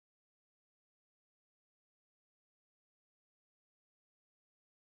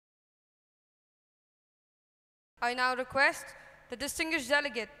I now request the distinguished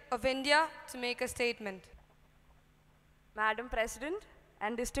delegate of India to make a statement. Madam President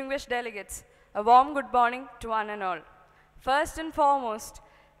and distinguished delegates, a warm good morning to one and all. First and foremost,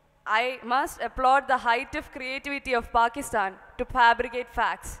 I must applaud the height of creativity of Pakistan to fabricate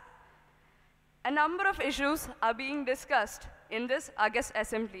facts. A number of issues are being discussed in this August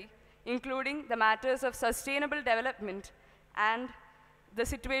Assembly, including the matters of sustainable development and the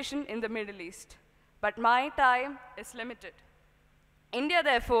situation in the Middle East. But my time is limited. India,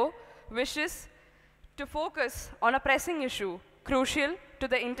 therefore, wishes to focus on a pressing issue crucial to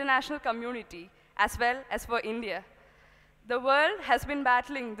the international community as well as for India. The world has been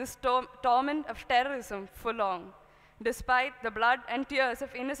battling this torment of terrorism for long. Despite the blood and tears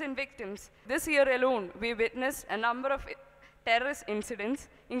of innocent victims, this year alone we witnessed a number of terrorist incidents,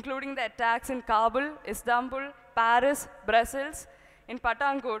 including the attacks in Kabul, Istanbul, Paris, Brussels, in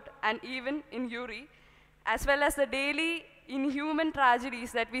Pathankot, and even in Uri, as well as the daily inhuman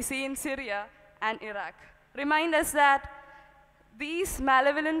tragedies that we see in Syria and Iraq. Remind us that these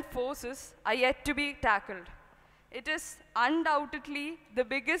malevolent forces are yet to be tackled. It is undoubtedly the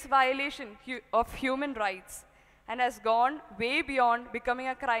biggest violation of human rights and has gone way beyond becoming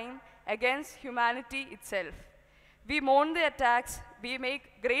a crime against humanity itself. We mourn the attacks, we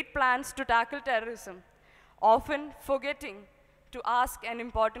make great plans to tackle terrorism, often forgetting to ask an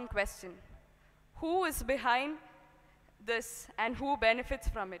important question. Who is behind this and who benefits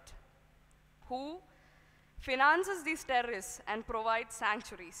from it? Who finances these terrorists and provides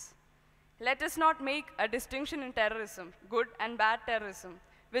sanctuaries? Let us not make a distinction in terrorism, good and bad terrorism,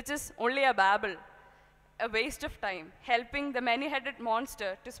 which is only a babble, a waste of time, helping the many-headed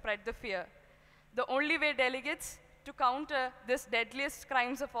monster to spread the fear. The only way, delegates, to counter this deadliest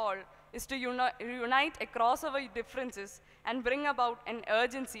crimes of all is to unite across our differences and bring about an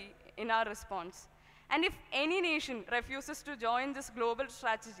urgency in our response. And if any nation refuses to join this global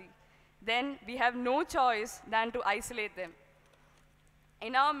strategy, then we have no choice than to isolate them.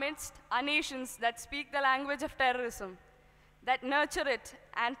 In our midst are nations that speak the language of terrorism, that nurture it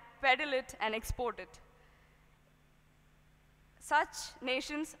and peddle it and export it. Such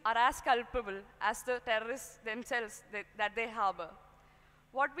nations are as culpable as the terrorists themselves that they harbor.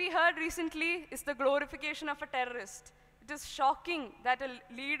 What we heard recently is the glorification of a terrorist. It is shocking that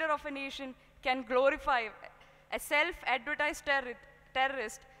a leader of a nation can glorify a self-advertised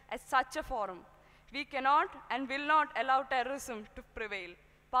terrorist at such a forum. We cannot and will not allow terrorism to prevail.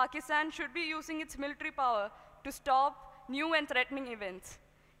 Pakistan should be using its military power to stop new and threatening events.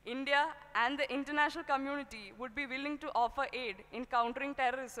 India and the international community would be willing to offer aid in countering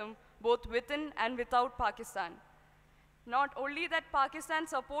terrorism both within and without Pakistan. Not only that Pakistan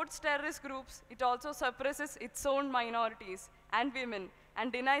supports terrorist groups, it also suppresses its own minorities and women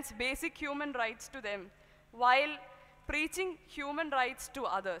and denies basic human rights to them while preaching human rights to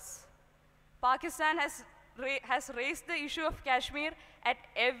others. Pakistan has raised the issue of Kashmir at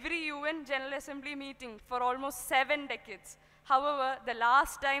every UN General Assembly meeting for almost 7 decades. However, the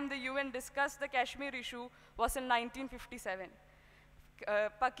last time the UN discussed the Kashmir issue was in 1957.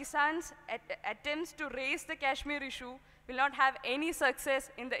 Pakistan's attempts to raise the Kashmir issue will not have any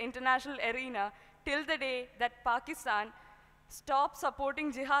success in the international arena till the day that Pakistan stops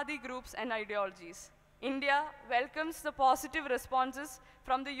supporting jihadi groups and ideologies. India welcomes the positive responses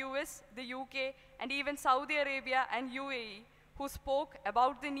from the US, the UK, and even Saudi Arabia and UAE, who spoke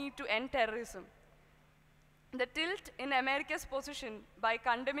about the need to end terrorism. The tilt in America's position by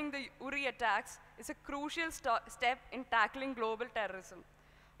condemning the Uri attacks is a crucial step in tackling global terrorism.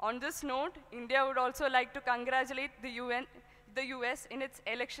 On this note, India would also like to congratulate the US in its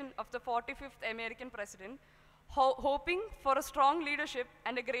election of the 45th American president, hoping for a strong leadership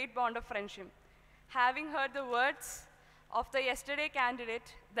and a great bond of friendship. Having heard the words of the yesterday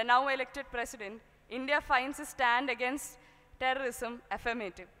candidate, the now elected president, India finds its stand against terrorism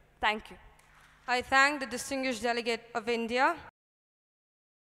affirmative. Thank you. I thank the distinguished delegate of India.